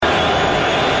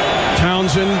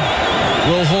Townsend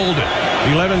will hold it.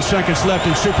 11 seconds left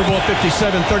in Super Bowl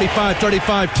 57,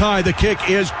 35-35 tie. The kick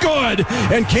is good,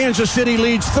 and Kansas City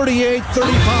leads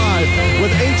 38-35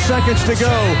 with 8 seconds to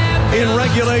go in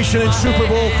regulation in Super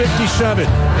Bowl 57.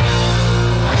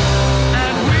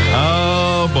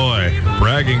 Oh, boy.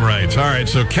 Bragging rights. All right,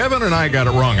 so Kevin and I got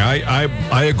it wrong.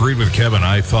 I agreed with Kevin.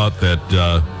 I thought that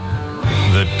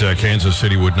Kansas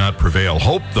City would not prevail.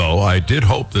 I did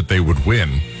hope that they would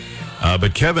win.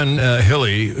 But Kevin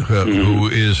Hilly, who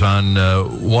is on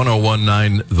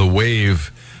 101.9 The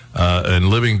Wave and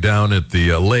living down at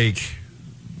the lake,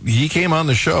 he came on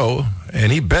the show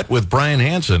and he bet with Brian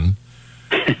Hansen.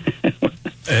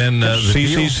 And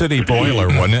CC City Broiler,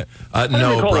 wasn't it?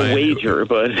 No, Brian. A wager,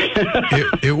 but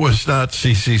it was not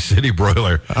CC City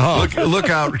Broiler. Oh. Look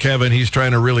out, Kevin! He's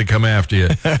trying to really come after you.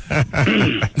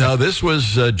 Now, this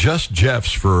was Just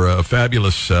Jeff's for a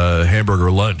fabulous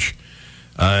hamburger lunch,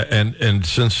 and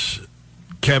since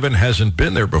Kevin hasn't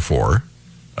been there before,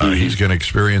 he's going to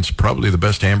experience probably the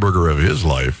best hamburger of his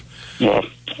life. Well,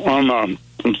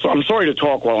 I'm sorry to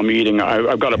talk while I'm eating.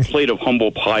 I've got a plate of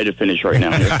humble pie to finish right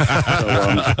now,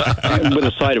 with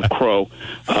a side of crow.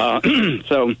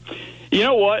 So, you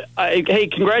know what? Hey,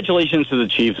 congratulations to the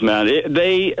Chiefs, man.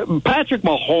 Patrick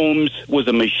Mahomes was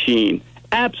a machine,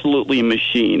 absolutely a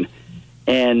machine.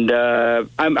 And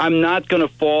I'm not going to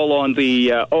fall on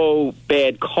the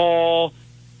bad call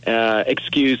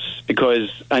excuse,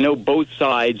 because I know both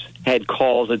sides had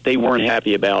calls that they weren't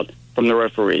happy about from the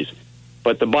referees.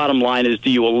 But the bottom line is,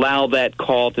 do you allow that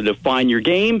call to define your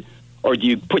game, or do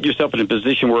you put yourself in a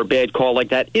position where a bad call like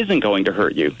that isn't going to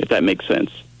hurt you, if that makes sense?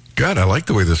 God, I like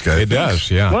the way this guy thinks. It does,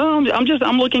 yeah. Well,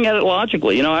 I'm looking at it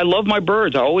logically. You know, I love my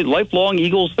Birds. I'm always lifelong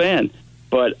Eagles fan.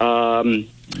 But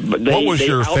what was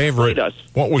your favorite?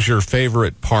 What was your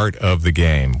favorite part of the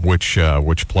game? Which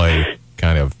play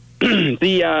kind of?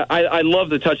 I love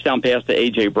the touchdown pass to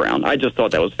A.J. Brown. I just thought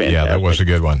that was fantastic. Yeah, that was a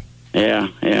good one. Yeah.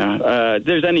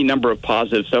 There's any number of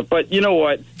positive stuff, but you know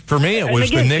what? For me, it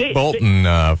was the Nick Bolton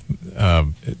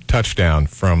touchdown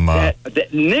from...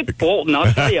 Nick Bolton,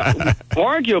 I'll tell you,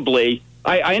 arguably,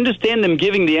 I understand them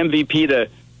giving the MVP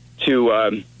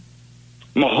to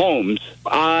Mahomes.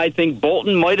 I think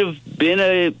Bolton might have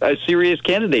been a serious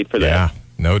candidate for that. Yeah,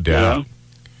 no doubt. You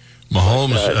know?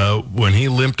 Mahomes, when he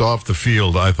limped off the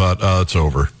field, I thought, it's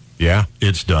over. Yeah.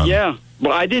 It's done. Yeah.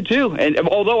 Well, I did too, and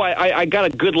although I got a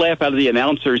good laugh out of the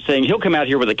announcer saying he'll come out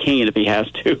here with a cane if he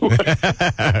has to.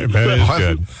 That is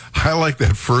good. I like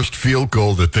that first field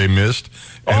goal that they missed,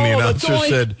 and the announcer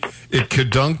said it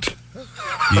kadunked.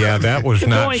 Yeah, that was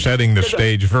not setting the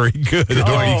stage very good at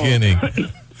the beginning.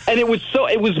 And it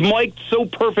was mic'd so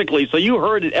perfectly, so you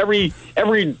heard it every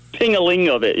ting-a-ling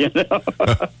of it. You know,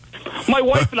 my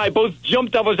wife and I both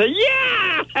jumped up and said,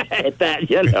 "Yeah!" at that.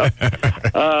 You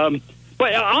know.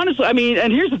 But honestly, I mean,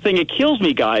 and here's the thing, it kills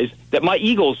me, guys, that my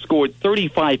Eagles scored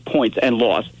 35 points and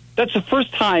lost. That's the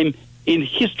first time in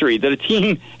history that a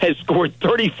team has scored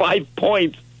 35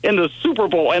 points in the Super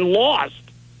Bowl and lost.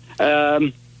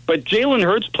 But Jalen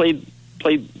Hurts played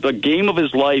the game of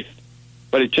his life,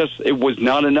 but it was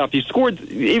not enough.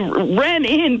 He ran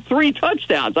in 3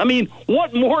 touchdowns. I mean,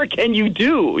 what more can you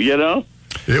do, you know?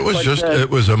 It was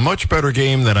it was a much better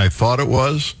game than I thought it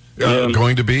was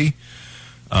going to be.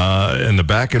 And the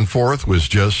back and forth was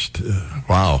just,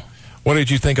 wow. What did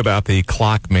you think about the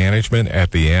clock management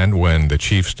at the end when the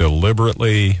Chiefs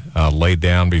deliberately laid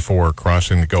down before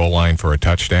crossing the goal line for a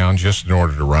touchdown just in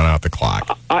order to run out the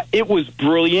clock? It was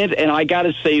brilliant, and I got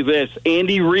to say this.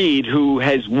 Andy Reid, who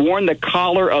has worn the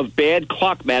collar of bad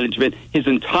clock management his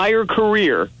entire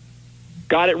career,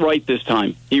 got it right this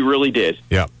time. He really did.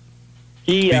 Yeah.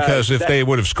 Because if they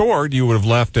would have scored, you would have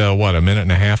left, a minute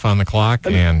and a half on the clock? A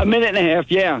minute and a half,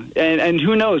 yeah. And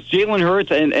who knows, Jalen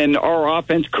Hurts and our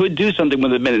offense could do something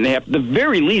with a minute and a half, at the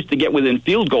very least to get within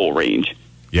field goal range.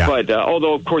 Yeah. But,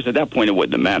 although, of course, at that point it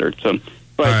wouldn't have mattered. So,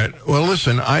 all right. Well,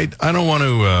 listen, I don't want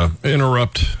to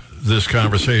interrupt this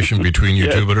conversation between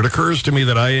you two, but it occurs to me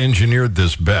that I engineered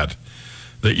this bet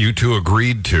that you two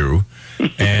agreed to,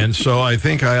 and so I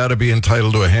think I ought to be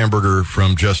entitled to a hamburger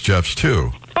from Just Jeff's,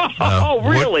 too.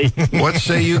 Really? What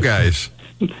say you guys?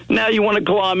 Now you want to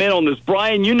glom in on this.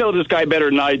 Brian, you know this guy better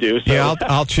than I do. So. Yeah,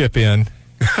 I'll chip in.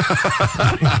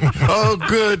 Oh,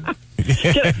 good.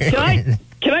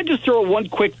 Can I just throw one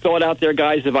quick thought out there,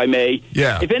 guys, if I may?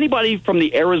 Yeah. If anybody from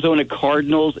the Arizona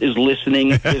Cardinals is listening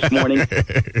this morning,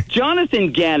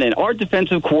 Jonathan Gannon, our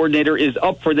defensive coordinator, is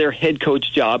up for their head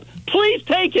coach job. Please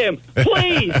take him.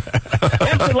 Please.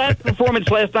 After last performance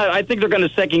last night, I think they're going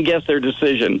to second-guess their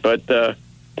decision. But,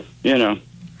 you know.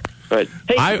 But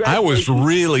hey, I was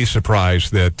really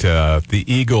surprised that the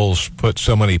Eagles put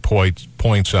so many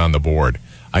points on the board.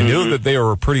 I knew that they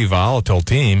were a pretty volatile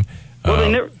team. Well, they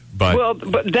never.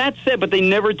 But that said, but they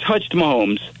never touched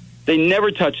Mahomes. They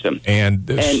never touched him. And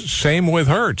same with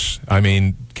Hurts. I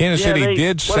mean, Kansas City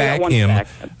did sack him.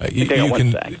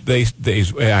 They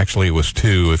actually it was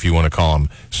 2 if you want to call them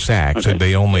sacks. Okay.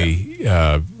 They only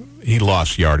he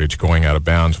lost yardage going out of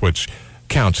bounds, which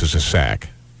counts as a sack.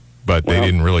 But they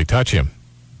didn't really touch him.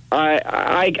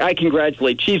 I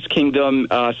congratulate Chiefs Kingdom.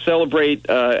 Celebrate,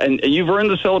 and you've earned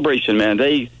the celebration, man.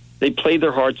 They played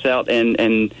their hearts out, and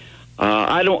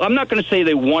I'm not going to say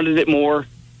they wanted it more,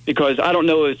 because I don't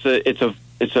know if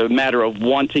it's a matter of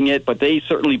wanting it, but they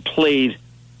certainly played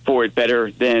for it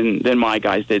better than my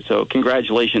guys did. So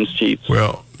congratulations, Chiefs.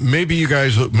 Well, maybe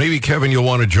Kevin, you'll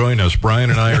want to join us.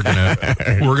 Brian and I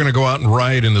we're gonna go out and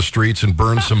riot in the streets and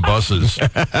burn some buses.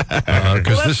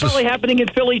 That's this probably happening in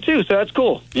Philly too, so that's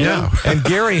cool. You know? And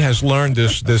Gary has learned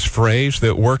this phrase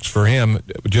that works for him.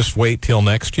 Just wait till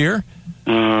next year.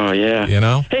 Oh yeah. You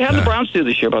know. Hey, how did the Browns do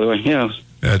this year, by the way? Yeah.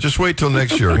 Yeah, just wait till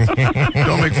next year.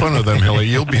 Don't make fun of them, Hilly.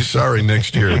 You'll be sorry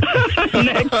next year.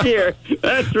 Next year.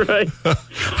 That's right. All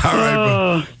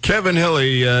right. Kevin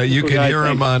Hilly, you can hear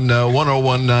him on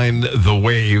 101.9 The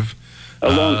Wave.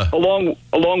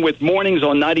 Along with mornings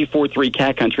on 94.3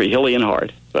 Cat Country, Hilly and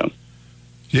Hard. So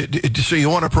you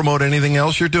want to promote anything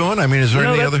else you're doing? I mean, is there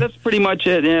any other? That's pretty much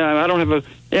it. Yeah, I don't have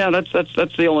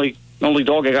that's the only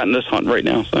dog I got in this hunt right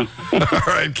now. So. All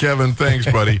right, Kevin.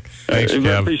 Thanks, buddy. Thanks,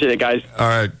 Kevin. Appreciate it, guys. All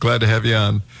right, glad to have you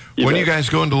on. When are you guys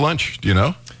going to lunch? Do you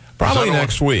know? Probably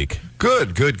next week.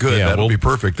 Good. Yeah, that'll be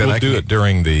perfect. Then we'll do it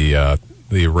during the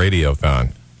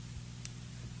radiothon.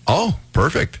 Oh,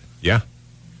 perfect. Yeah.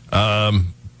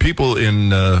 People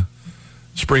in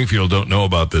Springfield don't know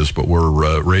about this, but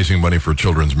we're raising money for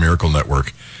Children's Miracle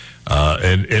Network,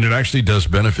 and it actually does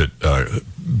benefit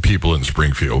people in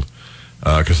Springfield.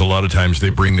 Because a lot of times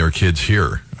they bring their kids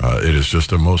here. It is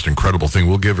just a most incredible thing.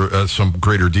 We'll give some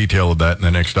greater detail of that in the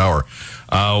next hour.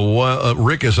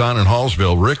 Rick is on in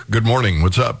Hallsville. Rick, good morning.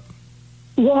 What's up?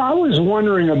 Well, I was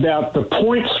wondering about the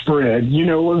point spread. You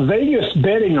know, Vegas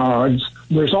betting odds,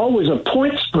 there's always a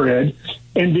point spread.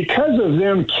 And because of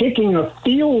them kicking a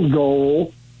field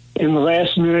goal in the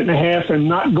last minute and a half and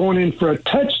not going in for a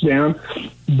touchdown,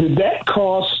 did that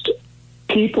cost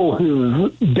people who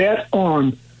bet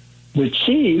on the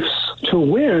Chiefs to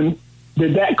win,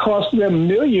 did that cost them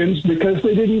millions because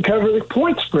they didn't cover the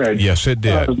point spread? Yes, it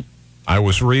did. I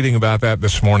was reading about that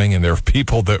this morning, and there are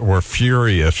people that were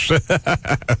furious. Yeah, but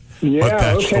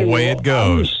that's the way it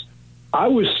goes. I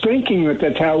was thinking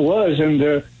that's how it was, and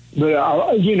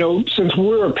since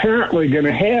we're apparently going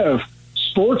to have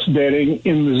sports betting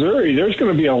in Missouri, there's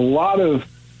going to be a lot of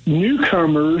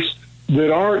newcomers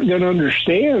that aren't going to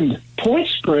understand point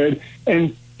spread,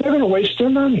 and they're going to waste their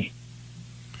money.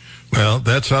 Well,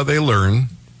 that's how they learn.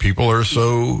 People are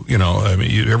so,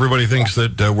 everybody thinks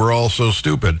that we're all so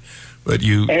stupid. But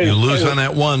you lose on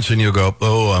that once and you go,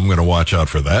 oh, I'm going to watch out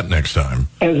for that next time.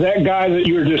 As that guy that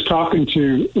you were just talking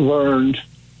to learned,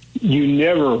 you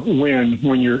never win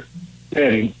when you're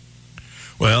betting.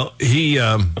 Well, he,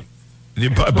 by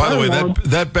the way,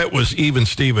 that bet was even,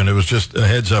 Steven. It was just a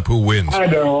heads up who wins. I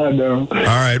know. All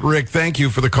right, Rick, thank you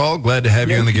for the call. Glad to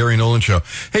have you on the Gary Nolan Show.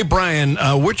 Hey, Brian,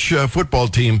 which football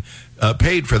team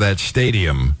paid for that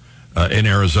stadium in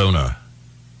Arizona?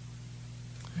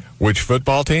 Which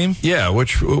football team? Yeah,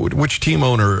 which team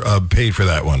owner paid for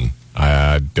that one?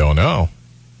 I don't know.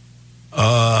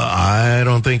 I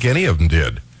don't think any of them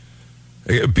did.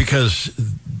 Because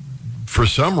for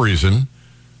some reason,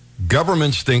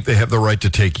 governments think they have the right to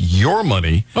take your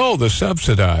money. Oh, the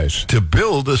subsidize. To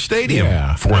build a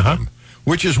stadium for them,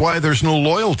 which is why there's no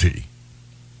loyalty.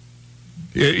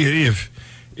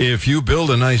 If you build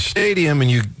a nice stadium and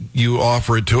you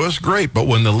offer it to us, great. But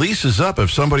when the lease is up,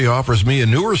 if somebody offers me a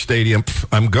newer stadium,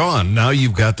 I'm gone. Now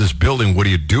you've got this building. What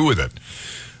do you do with it?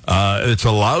 It's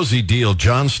a lousy deal.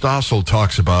 John Stossel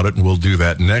talks about it, and we'll do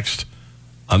that next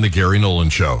on the Gary Nolan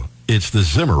Show. It's the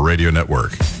Zimmer Radio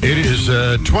Network. It is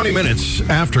 20 minutes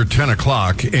after 10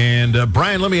 o'clock. And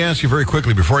Brian, let me ask you very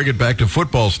quickly before I get back to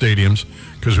football stadiums,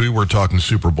 because we were talking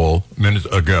Super Bowl a minute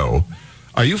ago.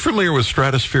 Are you familiar with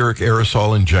stratospheric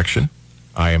aerosol injection?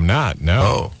 I am not, no.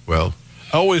 Oh, well.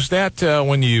 Oh, is that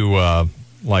when you,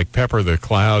 pepper the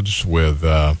clouds with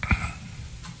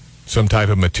some type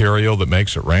of material that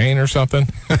makes it rain or something?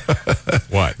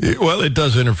 What? Well, it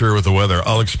does interfere with the weather.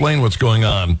 I'll explain what's going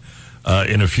on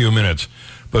in a few minutes.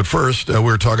 But first,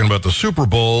 we're talking about the Super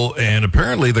Bowl, and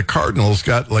apparently the Cardinals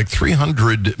got like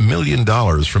 $300 million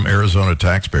from Arizona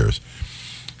taxpayers.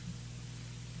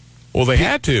 Well, they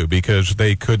had to because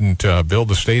they couldn't build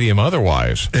the stadium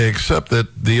otherwise. Except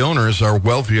that the owners are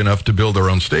wealthy enough to build their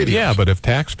own stadiums. Yeah, but if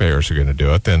taxpayers are going to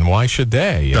do it, then why should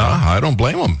they? You know? I don't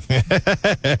blame them.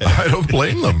 I don't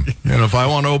blame them. And if I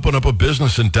want to open up a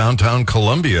business in downtown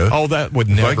Columbia... Oh, that would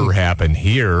never happen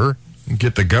here.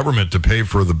 Get the government to pay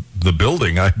for the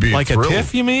building, I'd be like thrilled. A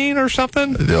TIF, you mean, or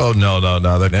something? Oh, no,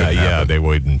 that couldn't yeah, happen. they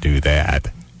wouldn't do that.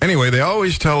 Anyway, they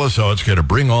always tell us, it's going to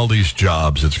bring all these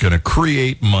jobs. It's going to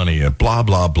create money, and blah,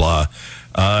 blah, blah.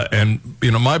 And,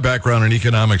 my background in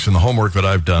economics and the homework that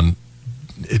I've done,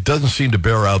 it doesn't seem to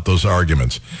bear out those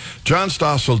arguments. John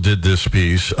Stossel did this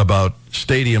piece about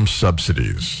stadium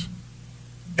subsidies.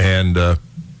 And I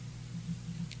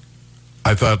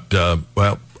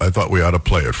thought we ought to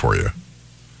play it for you.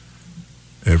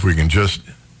 If we can just,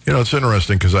 it's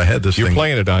interesting because I had this You're thing. You're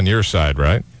playing it on your side,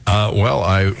 right?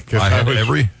 I have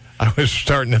every... I was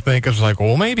starting to think, I was like,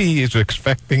 well, maybe he's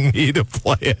expecting me to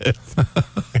play it.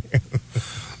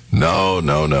 No.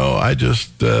 I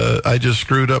just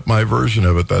screwed up my version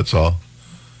of it, that's all.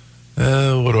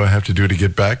 What do I have to do to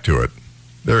get back to it?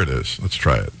 There it is. Let's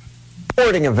try it.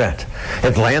 Sporting event.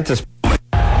 Atlantis.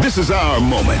 This is our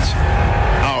moment.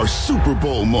 Our Super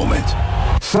Bowl moment.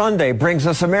 Sunday brings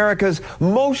us America's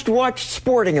most watched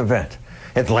sporting event.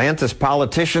 Atlantis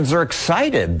politicians are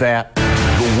excited that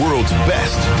the world's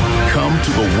best come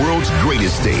to the world's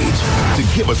greatest stage to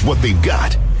give us what they've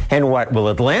got. And what will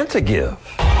Atlanta give?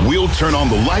 We'll turn on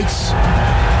the lights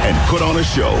and put on a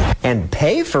show. And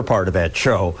pay for part of that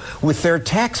show with their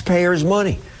taxpayers'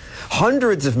 money.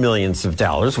 Hundreds of millions of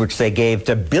dollars, which they gave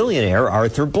to billionaire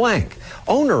Arthur Blank,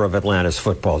 owner of Atlanta's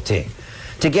football team,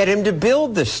 to get him to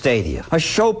build the stadium, a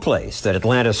showplace that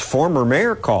Atlanta's former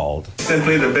mayor called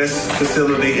simply the best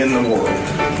facility in the world.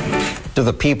 Do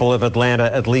the people of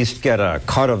Atlanta at least get a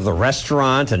cut of the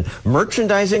restaurant and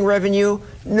merchandising revenue?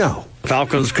 No.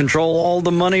 Falcons control all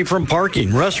the money from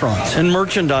parking, restaurants, and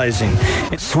merchandising.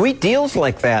 Sweet deals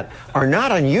like that are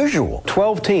not unusual.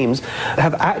 12 teams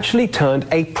have actually turned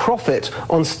a profit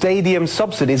on stadium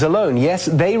subsidies alone. Yes,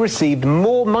 they received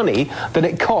more money than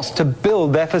it cost to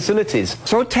build their facilities.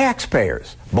 So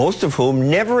taxpayers, most of whom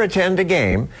never attend a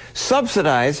game,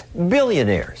 subsidize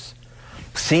billionaires.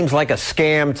 Seems like a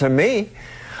scam to me.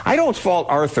 I don't fault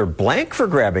Arthur Blank for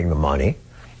grabbing the money.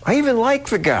 I even like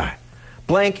the guy.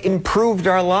 Blank improved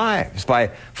our lives by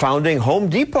founding Home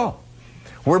Depot.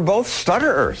 We're both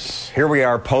stutterers. Here we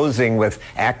are posing with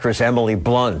actress Emily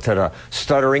Blunt at a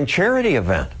stuttering charity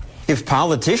event. If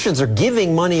politicians are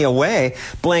giving money away,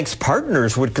 Blank's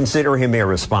partners would consider him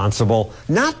irresponsible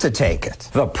not to take it.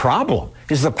 The problem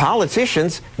is the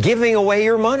politicians giving away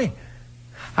your money.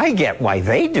 I get why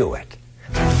they do it.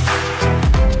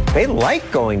 They like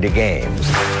going to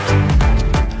games,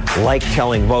 like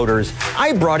telling voters,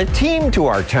 I brought a team to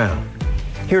our town.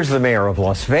 Here's the mayor of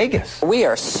Las Vegas. We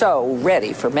are so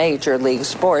ready for major league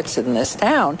sports in this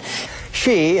town.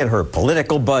 She and her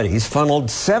political buddies funneled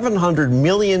 $700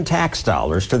 million tax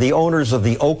dollars to the owners of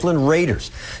the Oakland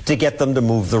Raiders to get them to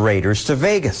move the Raiders to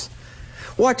Vegas.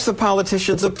 Watch the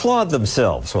politicians applaud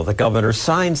themselves while the governor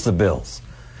signs the bills.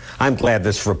 I'm glad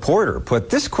this reporter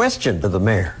put this question to the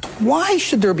mayor. Why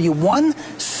should there be 1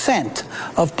 cent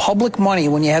of public money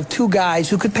when you have two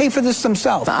guys who could pay for this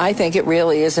themselves? I think it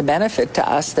really is a benefit to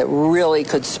us that really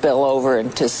could spill over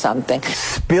into something.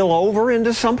 Spill over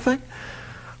into something?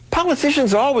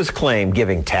 Politicians always claim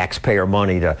giving taxpayer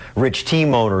money to rich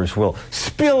team owners will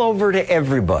spill over to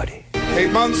everybody.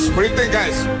 8 months? What do you think,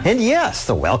 guys? And yes,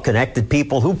 the well-connected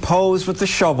people who pose with the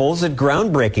shovels at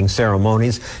groundbreaking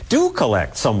ceremonies do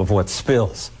collect some of what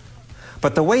spills.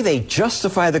 But the way they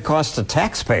justify the cost to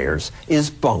taxpayers is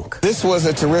bunk. This was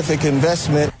a terrific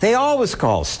investment. They always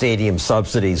call stadium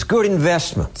subsidies good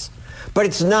investments. But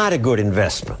it's not a good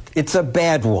investment. It's a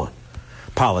bad one.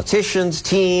 Politicians,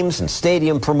 teams, and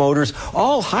stadium promoters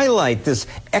all highlight this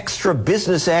extra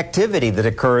business activity that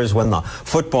occurs when the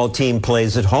football team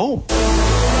plays at home.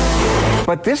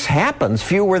 But this happens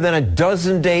fewer than a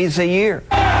dozen days a year.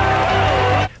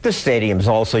 The stadium's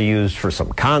also used for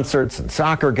some concerts and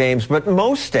soccer games, but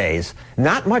most days,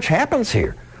 not much happens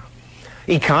here.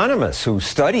 Economists who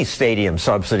study stadium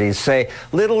subsidies say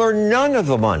little or none of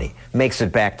the money makes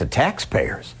it back to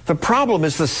taxpayers. The problem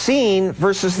is the seen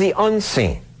versus the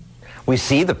unseen. We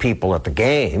see the people at the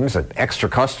games and extra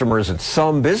customers at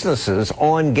some businesses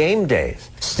on game days.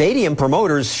 Stadium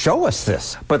promoters show us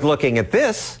this, but looking at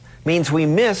this means we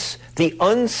miss the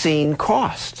unseen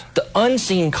cost. The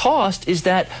unseen cost is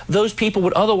that those people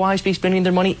would otherwise be spending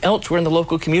their money elsewhere in the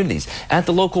local communities. At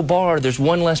the local bar, there's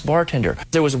one less bartender.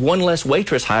 There was one less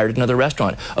waitress hired at another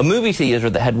restaurant. A movie theater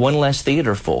that had one less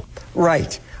theater full.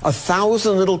 Right.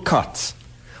 1,000 little cuts.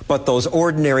 But those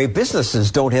ordinary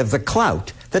businesses don't have the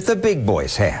clout that the big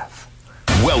boys have.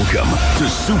 Welcome to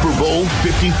Super Bowl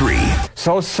 53.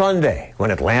 So Sunday,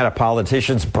 when Atlanta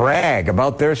politicians brag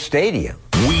about their stadium.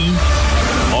 We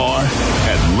are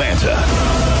Atlanta.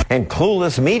 And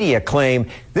clueless media claim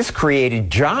this created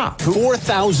jobs.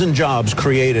 4,000 jobs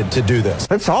created to do this.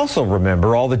 Let's also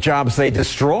remember all the jobs they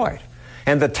destroyed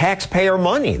and the taxpayer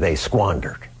money they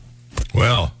squandered.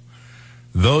 Well,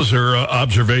 those are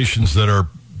observations that are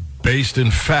based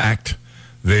in fact.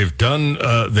 They've done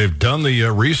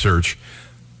the research.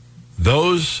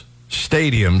 Those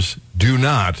stadiums do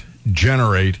not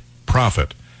generate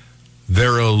profit.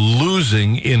 They're a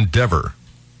losing endeavor.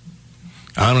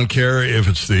 I don't care if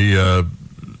it's the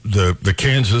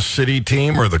Kansas City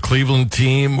team or the Cleveland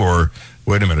team or,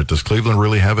 wait a minute, does Cleveland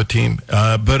really have a team?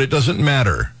 But it doesn't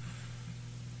matter.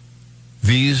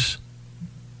 These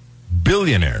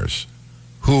billionaires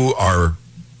who are,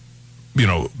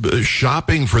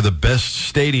 shopping for the best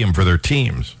stadium for their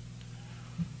teams,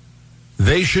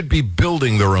 they should be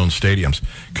building their own stadiums.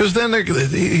 Because then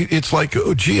it's like,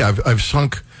 oh, gee, I've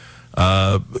sunk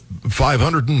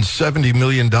 $570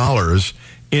 million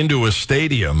into a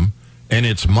stadium, and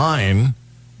it's mine.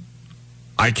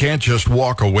 I can't just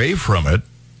walk away from it.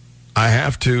 I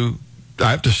have to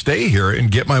stay here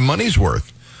and get my money's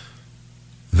worth.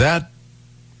 That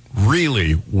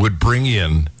really would bring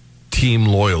in team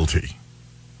loyalty.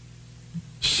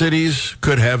 Cities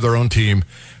could have their own team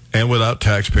and without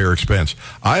taxpayer expense.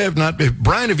 I have not been.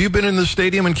 Brian, have you been in the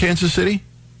stadium in Kansas City?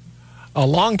 A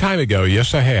long time ago,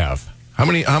 yes, I have. How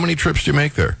many trips do you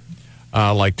make there?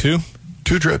 Like 2.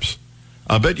 2 trips.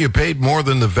 I bet you paid more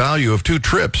than the value of 2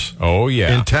 trips. Oh,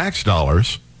 yeah. In tax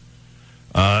dollars.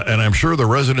 And I'm sure the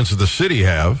residents of the city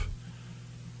have.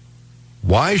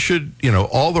 Why should,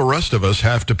 all the rest of us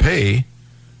have to pay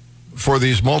for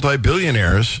these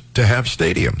multi-billionaires to have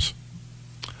stadiums?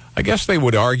 I guess they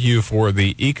would argue for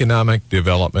the economic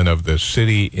development of the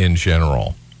city in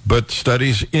general. But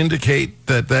studies indicate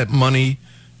that money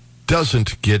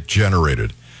doesn't get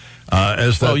generated.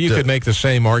 You could make the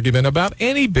same argument about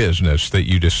any business that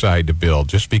you decide to build,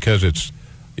 just because it's,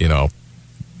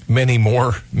 many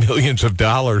more millions of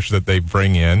dollars that they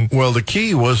bring in. Well, the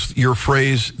key was your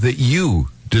phrase that you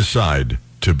decide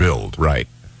to build. Right.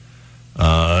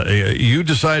 You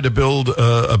decide to build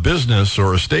a business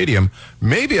or a stadium.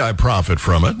 Maybe I profit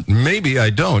from it. Maybe I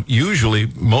don't. Usually,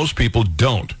 most people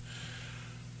don't.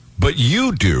 But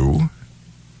you do.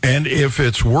 And if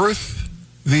it's worth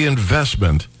the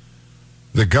investment,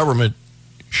 the government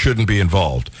shouldn't be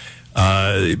involved.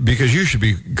 Because you should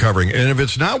be covering it. And if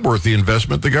it's not worth the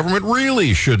investment, the government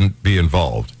really shouldn't be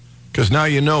involved. Because now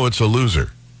you know it's a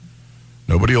loser.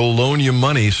 Nobody will loan you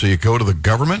money, so you go to the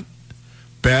government.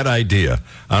 Bad idea.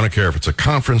 I don't care if it's a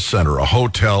conference center, a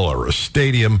hotel, or a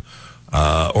stadium,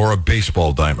 or a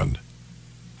baseball diamond.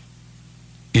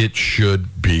 It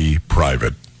should be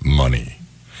private money.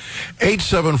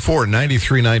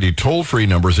 874-9390, toll-free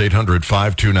numbers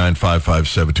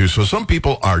 800-529-5572. So some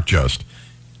people are just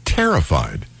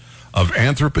terrified of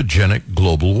anthropogenic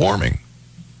global warming.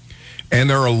 And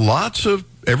there are lots of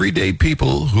everyday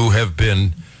people who have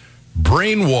been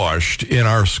brainwashed in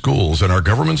our schools, in our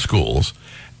government schools,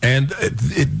 and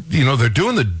they're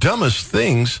doing the dumbest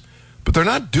things, but they're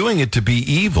not doing it to be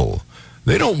evil.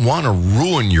 They don't want to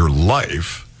ruin your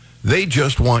life. They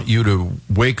just want you to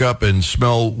wake up and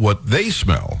smell what they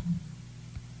smell.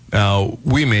 Now,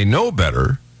 we may know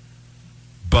better,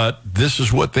 but this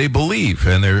is what they believe,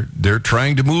 and they're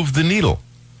trying to move the needle.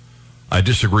 I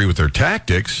disagree with their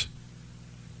tactics,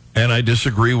 and I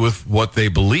disagree with what they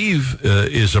believe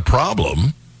is a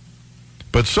problem.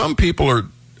 But some people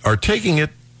are taking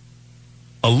it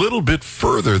a little bit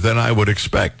further than I would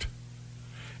expect.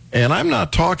 And I'm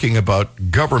not talking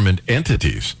about government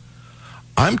entities.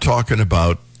 I'm talking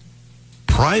about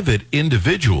private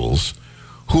individuals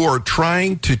who are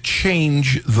trying to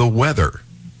change the weather.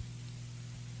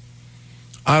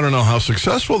 I don't know how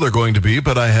successful they're going to be,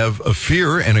 but I have a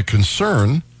fear and a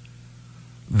concern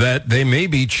that they may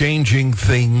be changing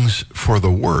things for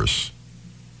the worse.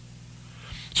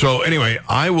 So anyway,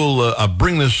 I will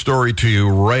bring this story to you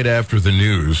right after the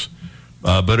news,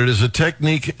 but it is a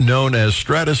technique known as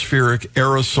stratospheric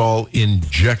aerosol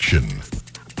injection.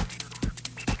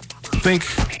 Think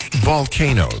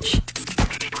volcanoes.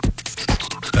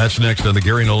 That's next on the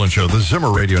Gary Nolan Show, the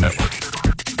Zimmer Radio Network.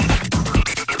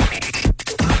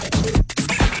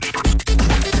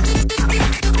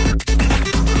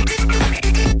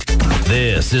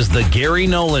 This is the Gary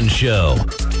Nolan Show.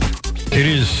 It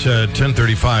is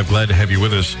 10:35. Glad to have you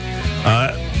with us.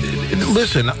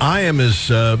 Listen, I am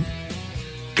as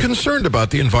concerned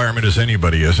about the environment as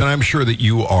anybody is, and I'm sure that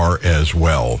you are as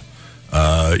well.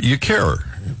 You care.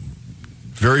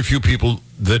 Very few people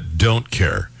that don't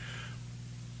care.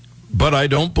 But I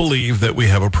don't believe that we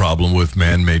have a problem with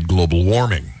man-made global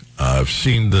warming. I've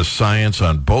seen the science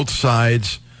on both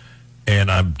sides, and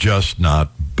I'm just not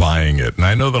buying it. And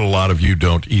I know that a lot of you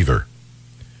don't either.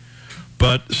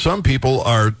 But some people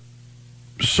are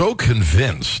so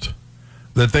convinced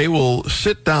that they will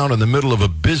sit down in the middle of a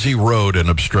busy road and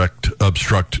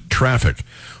obstruct traffic,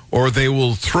 or they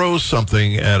will throw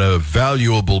something at a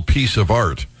valuable piece of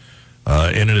art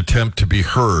in an attempt to be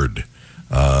heard.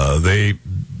 They've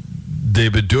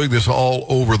been doing this all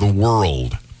over the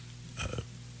world.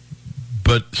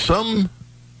 But some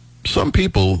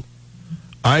people,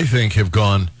 I think, have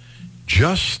gone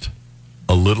just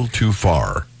a little too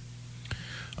far.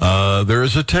 There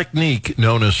is a technique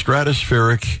known as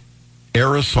stratospheric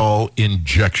aerosol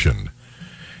injection.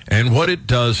 And what it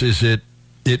does is it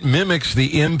mimics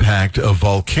the impact of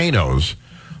volcanoes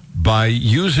by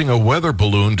using a weather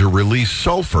balloon to release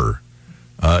sulfur.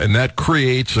 And that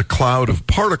creates a cloud of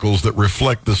particles that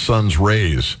reflect the sun's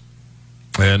rays.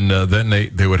 And then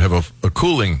they would have a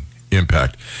cooling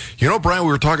impact. You know, Brian,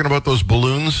 we were talking about those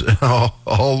balloons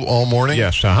all morning.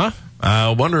 Yes, uh-huh. I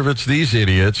wonder if it's these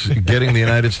idiots getting the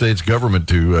United States government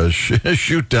to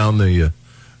shoot down to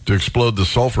explode the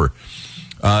sulfur.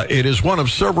 It is one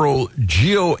of several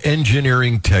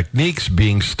geoengineering techniques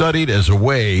being studied as a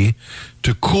way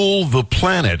to cool the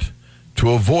planet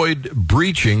to avoid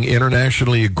breaching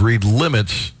internationally agreed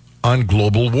limits on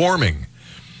global warming.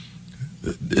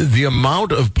 The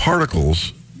amount of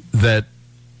particles that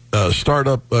a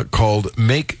startup called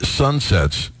Make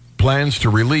Sunsets plans to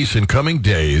release in coming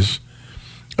days,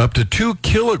 up to 2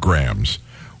 kilograms,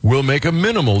 will make a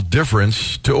minimal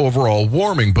difference to overall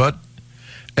warming. But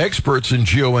experts in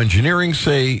geoengineering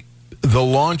say the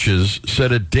launches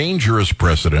set a dangerous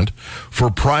precedent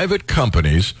for private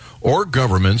companies or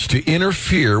governments to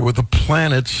interfere with the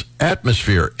planet's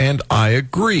atmosphere. And I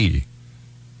agree.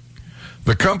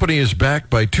 The company is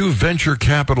backed by 2 venture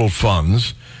capital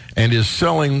funds and is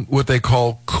selling what they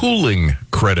call cooling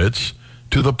credits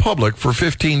to the public for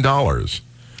 $15,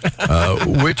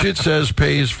 which it says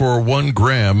pays for 1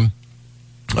 gram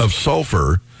of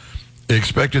sulfur,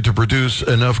 expected to produce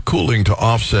enough cooling to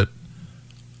offset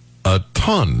a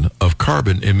ton of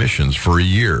carbon emissions for a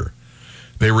year.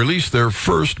 They released their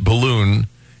first balloon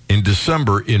in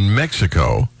December in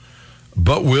Mexico,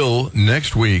 but will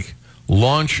next week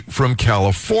launch from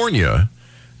California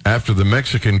after the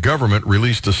Mexican government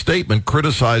released a statement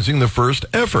criticizing the first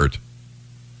effort.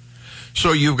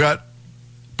 So you've got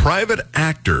private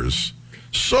actors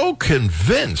so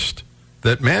convinced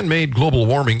that man-made global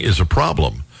warming is a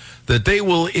problem that they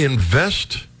will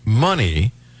invest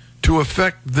money to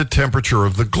affect the temperature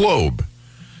of the globe.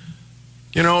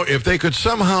 You know, if they could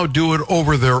somehow do it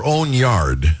over their own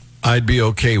yard, I'd be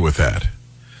okay with that.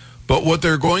 But what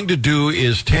they're going to do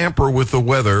is tamper with the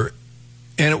weather,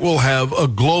 and it will have a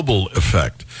global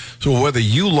effect. So whether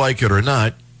you like it or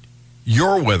not,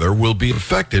 your weather will be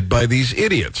affected by these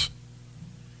idiots.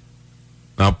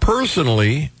 Now,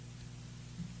 personally,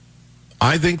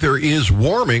 I think there is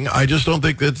warming. I just don't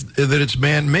think that it's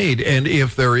man-made. And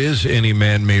if there is any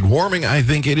man-made warming, I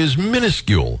think it is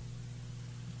minuscule.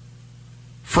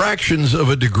 Fractions of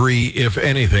a degree, if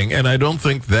anything. And I don't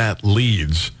think that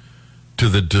leads to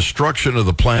the destruction of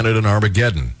the planet in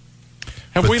Armageddon.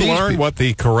 Have we learned what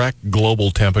the correct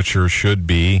global temperature should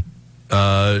be?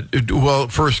 Well,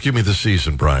 first, give me the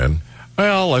season, Brian.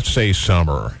 Well, let's say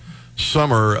summer.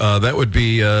 Summer, that would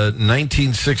be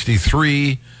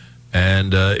 1963,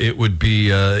 and it would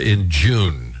be in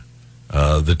June.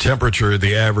 The temperature,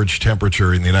 the average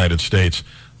temperature in the United States,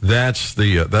 that's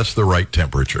the right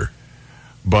temperature.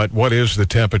 But what is the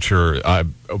temperature?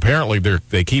 Apparently,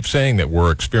 they keep saying that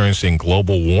we're experiencing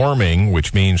global warming,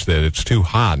 which means that it's too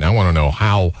hot. And I want to know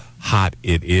how hot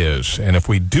it is. And if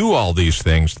we do all these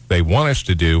things they want us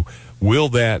to do, will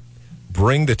that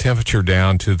bring the temperature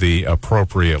down to the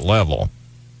appropriate level?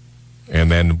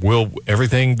 And then will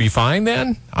everything be fine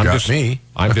then? I'm just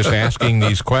asking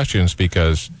these questions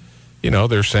because, you know,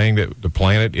 they're saying that the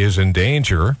planet is in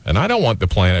danger, and I don't want the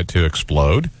planet to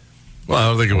explode. Well, I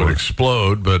don't think it would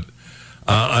explode, but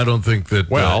I don't think that...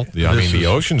 Well, I mean, the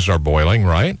oceans are boiling,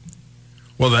 right?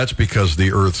 Well, that's because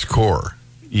the Earth's core.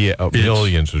 Yeah,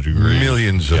 millions of degrees.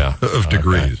 Millions of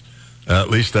degrees. Okay. At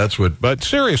least that's what... But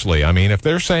seriously, I mean, if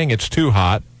they're saying it's too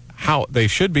hot, they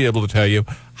should be able to tell you,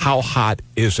 how hot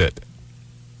is it?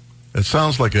 It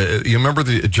sounds like you remember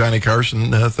the Johnny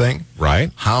Carson thing?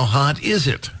 Right. How hot is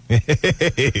it?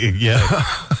 Yeah.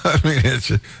 I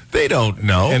mean, they don't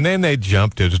know. And then they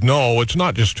jumped it. No, it's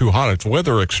not just too hot. It's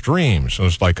weather extremes. So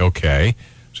it's like, okay.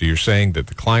 So you're saying that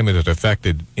the climate is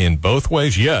affected in both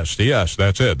ways? Yes,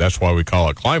 that's it. That's why we call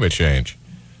it climate change.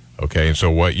 Okay, and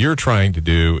so what you're trying to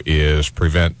do is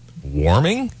prevent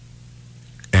warming?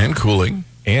 And cooling.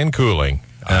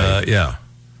 Yeah.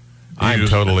 I'm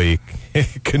totally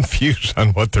confused on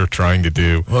what they're trying to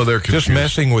do. Well, they're confused. Just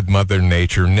messing with Mother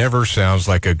Nature never sounds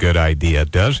like a good idea,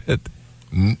 does it?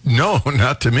 No,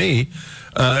 not to me.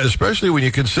 Especially when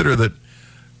you consider that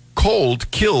cold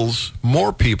kills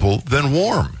more people than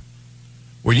warm.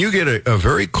 When you get a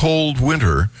very cold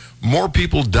winter, more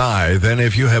people die than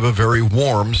if you have a very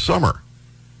warm summer.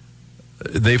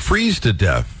 They freeze to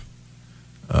death.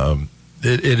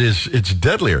 It's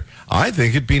deadlier. I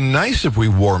think it'd be nice if we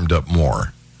warmed up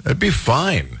more. It'd be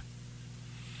fine.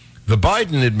 The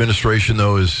Biden administration,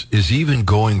 though, is even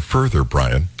going further,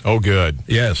 Brian. Oh, good.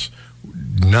 Yes.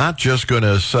 Not just going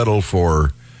to settle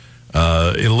for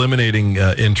eliminating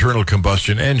internal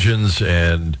combustion engines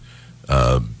and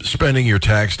spending your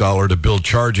tax dollar to build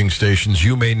charging stations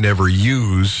you may never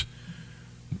use.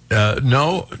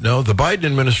 No, the Biden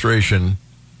administration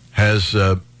has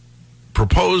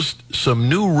proposed some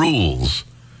new rules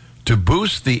to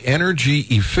boost the energy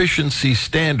efficiency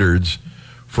standards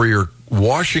for your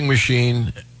washing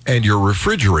machine and your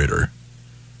refrigerator.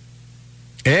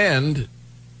 And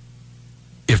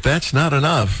if that's not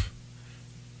enough,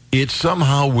 it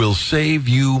somehow will save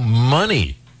you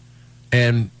money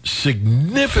and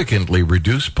significantly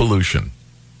reduce pollution.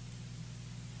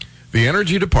 The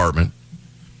Energy Department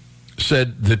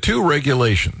said the two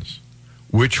regulations,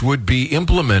 which would be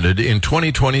implemented in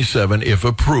 2027 if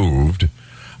approved,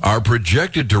 are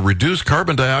projected to reduce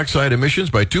carbon dioxide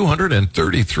emissions by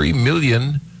 233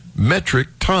 million metric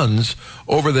tons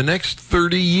over the next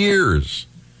 30 years.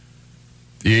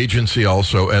 The agency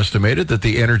also estimated that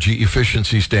the energy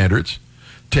efficiency standards,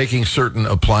 taking certain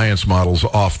appliance models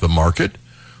off the market,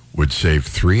 would save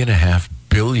 $3.5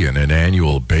 billion in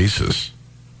annual basis.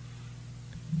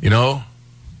 You know,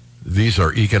 these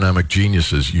are economic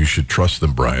geniuses. You should trust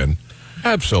them, Brian.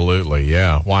 Absolutely,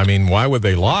 yeah. Well, I mean, why would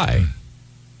they lie?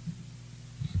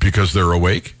 Because they're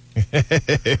awake.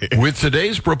 With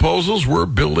today's proposals, we're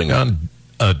building on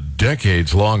a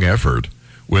decades-long effort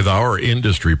with our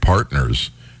industry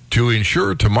partners to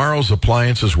ensure tomorrow's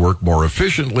appliances work more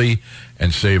efficiently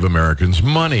and save Americans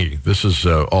money. This is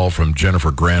all from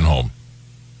Jennifer Granholm.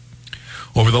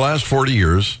 Over the last 40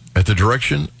 years, at the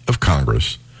direction of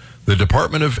Congress, the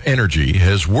Department of Energy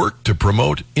has worked to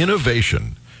promote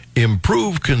innovation,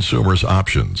 improve consumers'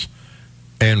 options,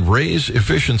 and raise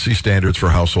efficiency standards for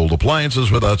household appliances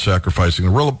without sacrificing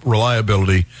the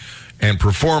reliability and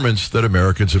performance that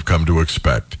Americans have come to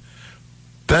expect.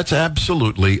 That's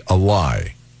absolutely a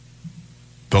lie.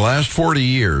 The last 40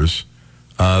 years,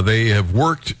 they have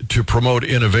worked to promote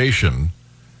innovation,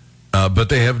 but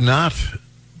they have not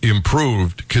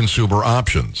improved consumer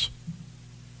options.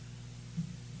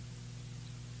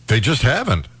 They just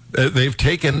haven't. They've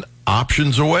taken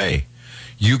options away.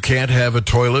 You can't have a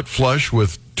toilet flush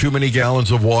with too many gallons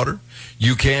of water.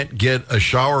 You can't get a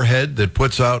shower head that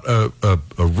puts out a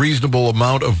reasonable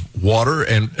amount of water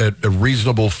and at a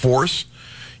reasonable force.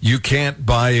 You can't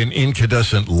buy an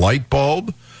incandescent light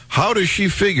bulb. How does she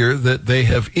figure that they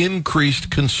have increased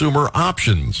consumer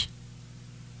options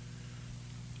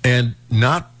and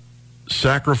not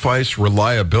sacrifice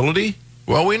reliability?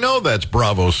 Well, we know that's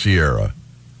Bravo Sierra.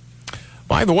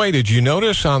 By the way, did you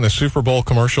notice on the Super Bowl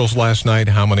commercials last night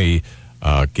how many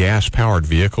gas-powered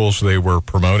vehicles they were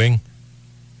promoting?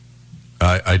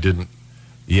 I didn't.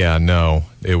 Yeah, no,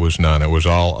 it was none. It was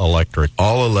all electric.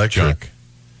 All electric. Junk.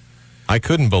 I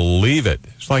couldn't believe it.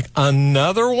 It's like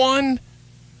another one?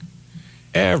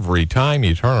 Every time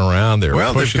you turn around, they're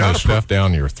pushing this stuff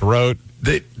down your throat.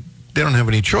 They don't have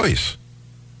any choice.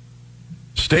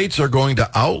 States are going to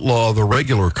outlaw the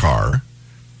regular car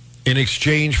in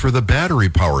exchange for the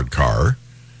battery-powered car,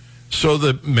 so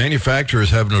the manufacturers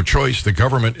have no choice. The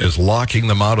government is locking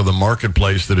them out of the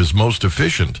marketplace that is most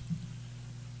efficient.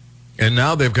 And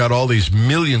now they've got all these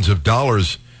millions of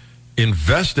dollars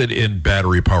invested in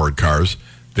battery-powered cars.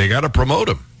 They got to promote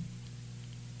them.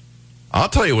 I'll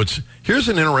tell you here's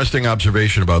an interesting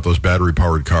observation about those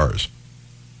battery-powered cars.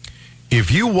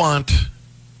 If you want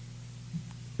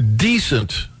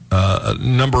decent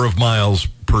number of miles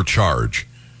per charge,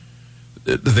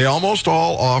 they almost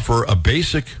all offer a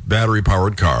basic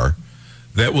battery-powered car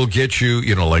that will get you,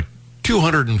 like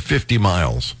 250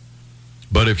 miles.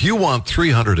 But if you want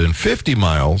 350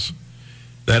 miles,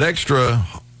 That extra,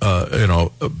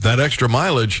 that extra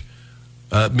mileage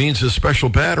means a special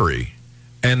battery,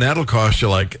 and that'll cost you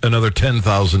like another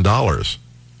 $10,000.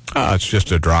 It's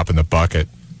just a drop in the bucket.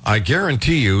 I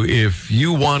guarantee you, if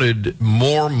you wanted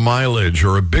more mileage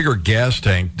or a bigger gas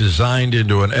tank designed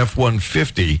into an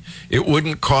F-150, it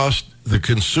wouldn't cost the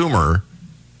consumer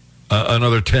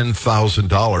another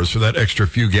 $10,000 for that extra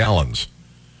few gallons.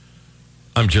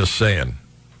 I'm just saying.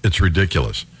 It's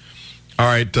ridiculous. All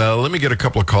right, let me get a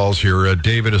couple of calls here.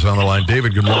 David is on the line.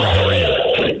 David, good morning. How are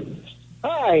you?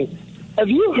 Hi. Have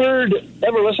you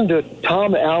ever listened to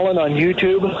Tom Allen on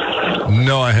YouTube?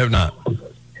 No, I have not.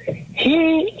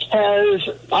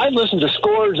 I've listened to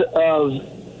scores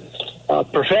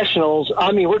of professionals.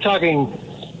 I mean, we're talking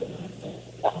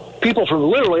people from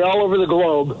literally all over the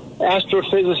globe,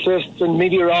 astrophysicists and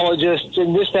meteorologists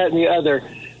and this, that, and the other,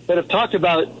 that have talked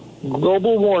about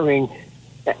global warming,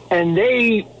 and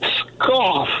they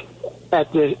scoff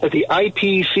at the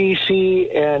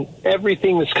IPCC and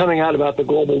everything that's coming out about the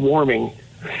global warming,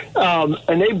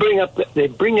 and they bring out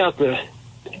the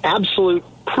absolute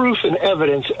proof and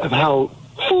evidence of how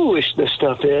foolish this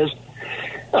stuff is.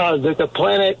 That the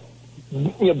planet,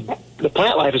 the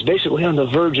plant life is basically on the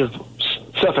verge of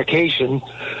suffocation.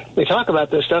 They talk about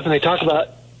this stuff, and they talk about.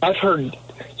 I've heard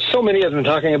so many of them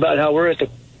talking about how we're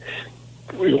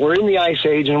in the ice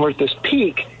age, and we're at this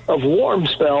peak of warm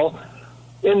spell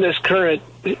in this current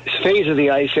phase of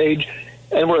the ice age,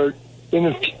 and we're in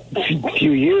a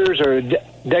few years or a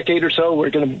decade or so, we're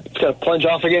going to plunge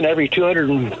off again every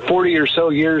 240 or so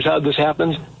years. How this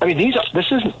happens? I mean,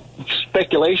 this isn't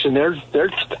speculation.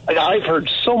 I've heard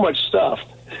so much stuff.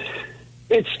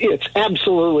 It's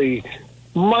absolutely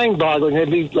mind-boggling.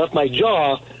 It left my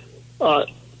jaw on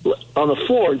the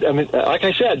floor. I mean, like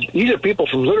I said, these are people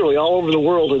from literally all over the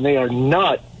world, and they are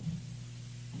not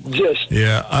just.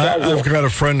 Yeah, I've got a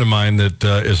friend of mine that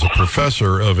is a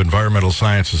professor of environmental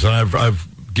sciences, and I've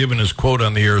given his quote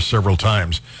on the air several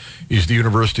times. He's the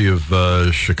University of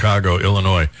Chicago,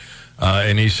 Illinois,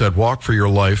 and he said, "Walk for your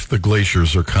life. The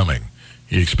glaciers are coming."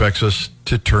 He expects us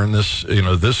to turn this.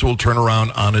 This will turn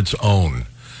around on its own.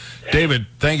 David,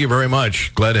 thank you very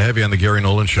much. Glad to have you on the Gary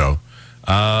Nolan Show.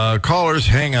 Callers,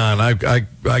 hang on. I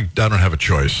don't have a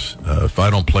choice. If I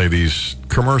don't play these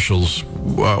commercials,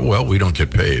 well, we don't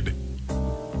get paid.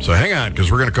 So hang on,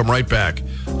 because we're going to come right back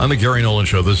on the Gary Nolan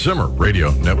Show, the Zimmer Radio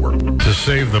Network. To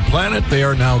save the planet, they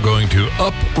are now going to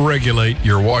up-regulate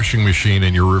your washing machine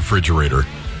and your refrigerator.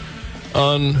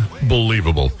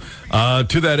 Unbelievable.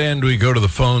 To that end, we go to the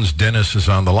phones. Dennis is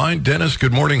on the line. Dennis,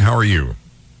 good morning. How are you?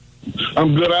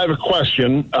 I'm good. I have a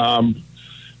question.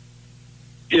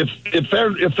 If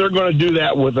they're going to do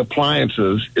that with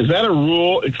appliances, is that a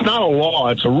rule? It's not a law.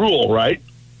 It's a rule, right?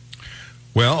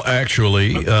 Well,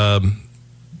 actually,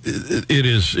 it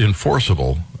is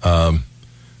enforceable.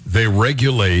 They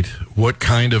regulate what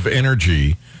kind of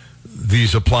energy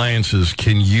these appliances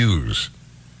can use.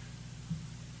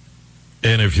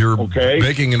 And if you're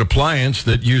making an appliance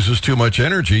that uses too much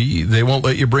energy, they won't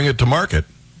let you bring it to market.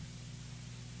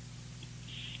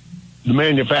 The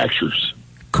manufacturers.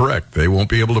 Correct. They won't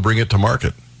be able to bring it to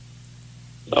market.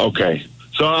 Okay.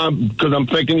 So, because I'm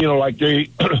thinking, like they,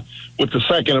 with the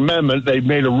Second Amendment, they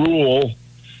made a rule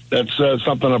that says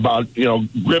something about,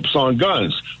 grips on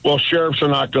guns. Well, sheriffs are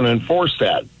not going to enforce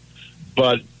that.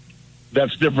 But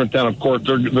that's different than, of course,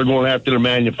 they're going after the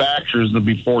manufacturers to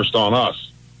be forced on us.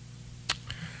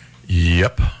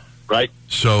 Yep. Right?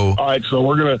 So. All right. So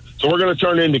we're gonna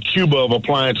turn into Cuba of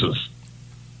appliances.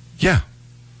 Yeah.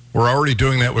 We're already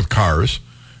doing that with cars.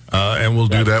 And we'll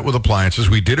do that with appliances.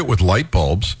 We did it with light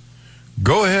bulbs.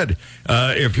 Go ahead.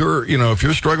 If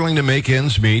you're struggling to make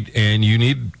ends meet and you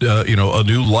need, a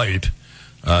new light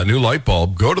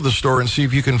bulb, go to the store and see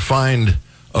if you can find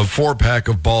a 4-pack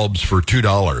of bulbs for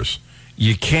 $2.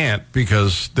 You can't,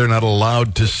 because they're not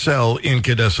allowed to sell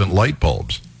incandescent light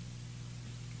bulbs.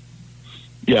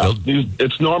 Yeah,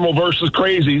 it's normal versus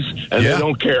crazies, and they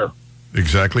don't care.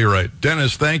 Exactly right.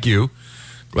 Dennis, thank you.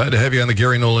 Glad to have you on the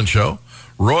Gary Nolan Show.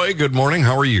 Roy, good morning.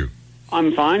 How are you?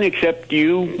 I'm fine, except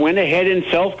you went ahead and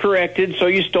self-corrected, so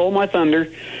you stole my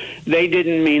thunder. They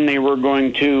didn't mean they were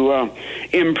going to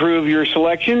improve your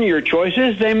selection, your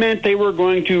choices. They meant they were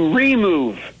going to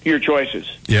remove your choices.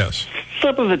 Yes.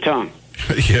 Slip of the tongue.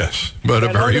 Yes, but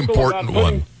a very important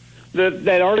one.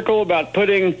 That article about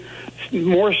putting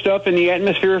more stuff in the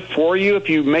atmosphere for you if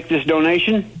you make this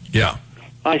donation? Yeah.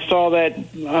 I saw that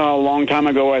a long time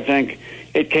ago, I think.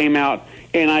 It came out,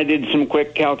 and I did some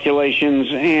quick calculations,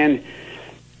 and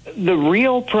the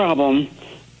real problem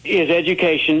is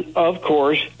education, of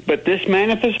course, but this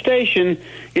manifestation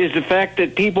is the fact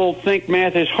that people think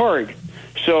math is hard.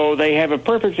 So they have a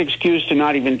perfect excuse to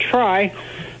not even try.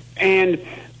 And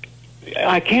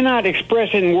I cannot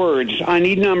express in words. I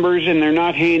need numbers, and they're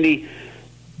not handy.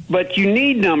 But you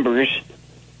need numbers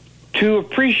to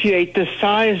appreciate the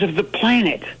size of the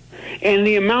planet and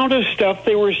the amount of stuff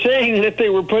they were saying that they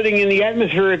were putting in the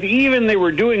atmosphere. If even they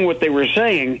were doing what they were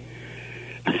saying,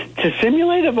 to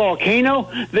simulate a volcano,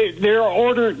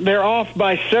 they're off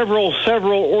by several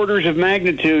orders of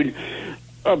magnitude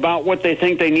about what they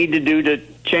think they need to do to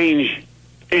change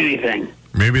anything.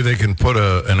 Maybe they can put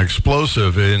an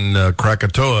explosive in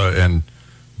Krakatoa and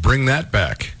bring that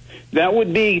back. That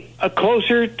would be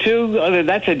closer to,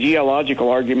 that's a geological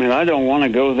argument. I don't want to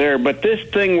go there. But this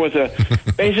thing was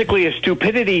basically a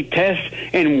stupidity test,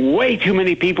 and way too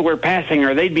many people were passing,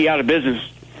 or they'd be out of business.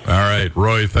 All right,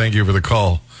 Roy, thank you for the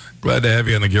call. Glad to have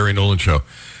you on the Gary Nolan Show.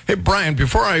 Hey, Brian,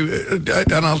 before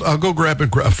I'll go grab a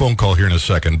phone call here in a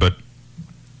second, but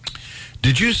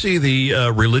did you see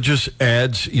the religious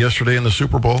ads yesterday in the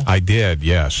Super Bowl? I did,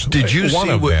 yes. Did you One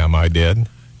see of them I did.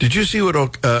 Did you see what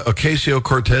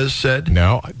Ocasio-Cortez said?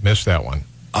 No, I missed that one.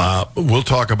 We'll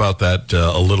talk about that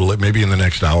a little, maybe in the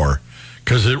next hour,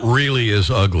 because it really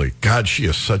is ugly. God, she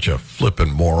is such a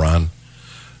flippin' moron.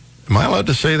 Am I allowed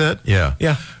to say that? Yeah.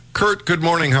 Yeah. Kurt, good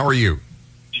morning. How are you?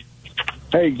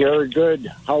 Hey, Gary,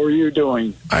 good. How are you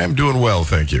doing? I am doing well,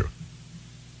 thank you.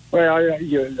 Well,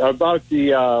 about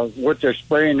the what they're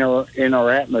spraying in our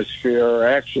atmosphere,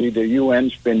 actually, the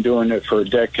UN's been doing it for a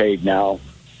decade now.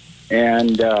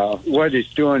 And what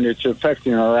it's doing, it's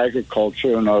affecting our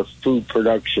agriculture and our food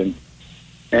production.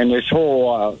 And this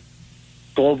whole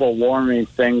global warming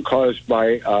thing caused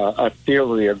by a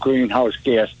theory, a greenhouse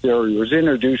gas theory, was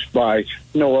introduced by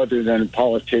no other than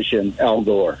politician Al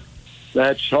Gore.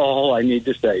 That's all I need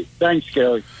to say. Thanks,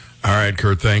 Gary. All right,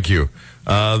 Kurt, thank you.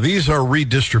 These are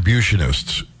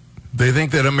redistributionists. They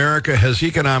think that America has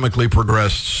economically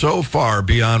progressed so far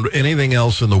beyond anything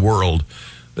else in the world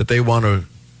that they want to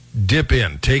dip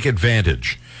in, take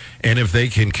advantage. And if they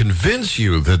can convince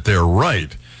you that they're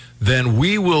right, then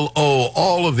we will owe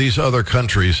all of these other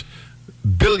countries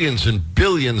billions and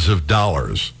billions of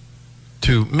dollars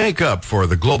to make up for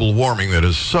the global warming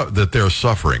that they're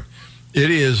suffering.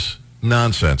 It is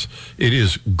nonsense. It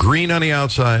is green on the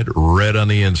outside, red on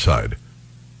the inside.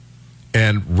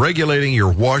 And regulating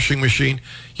your washing machine,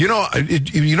 you know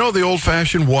the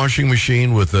old-fashioned washing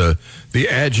machine with the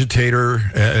agitator,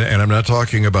 and I'm not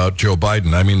talking about Joe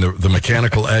Biden. I mean the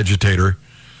mechanical agitator.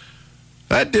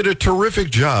 That did a terrific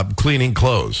job cleaning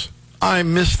clothes. I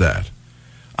miss that.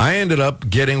 I ended up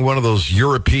getting one of those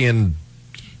European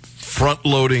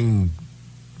front-loading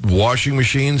washing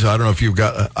machines. I don't know if you've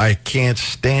got. I can't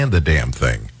stand the damn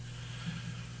thing.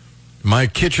 My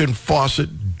kitchen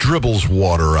faucet dribbles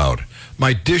water out.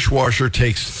 My dishwasher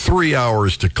takes 3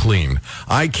 hours to clean.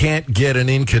 I can't get an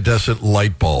incandescent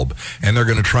light bulb, and they're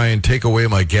going to try and take away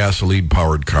my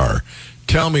gasoline-powered car.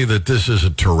 Tell me that this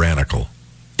isn't tyrannical.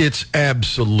 It's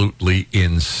absolutely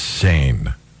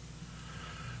insane.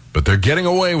 But they're getting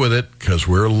away with it because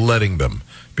we're letting them,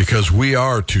 because we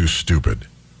are too stupid.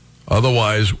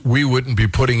 Otherwise, we wouldn't be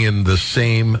putting in the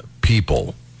same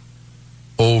people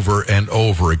over and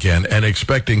over again and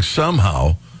expecting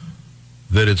somehow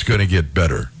that it's going to get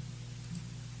better,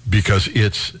 because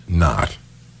it's not.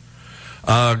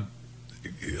 How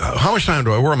much time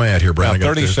where am I at here, Brian?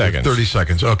 30 seconds. 30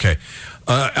 seconds, okay.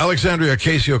 Alexandria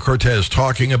Ocasio-Cortez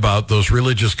talking about those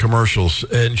religious commercials,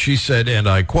 and she said, and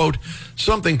I quote,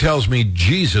 "Something tells me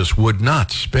Jesus would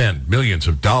not spend millions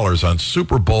of dollars on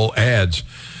Super Bowl ads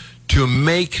to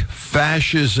make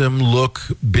fascism look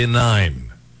benign."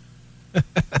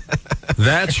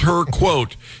 That's her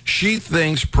quote. She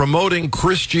thinks promoting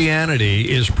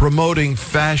Christianity is promoting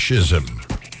fascism.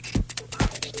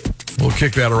 We'll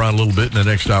kick that around a little bit in the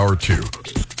next hour or two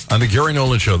on the Gary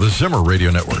Nolan Show, the Zimmer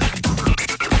Radio Network.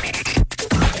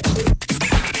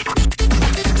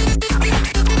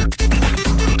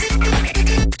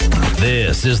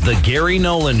 This is the Gary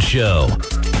Nolan Show.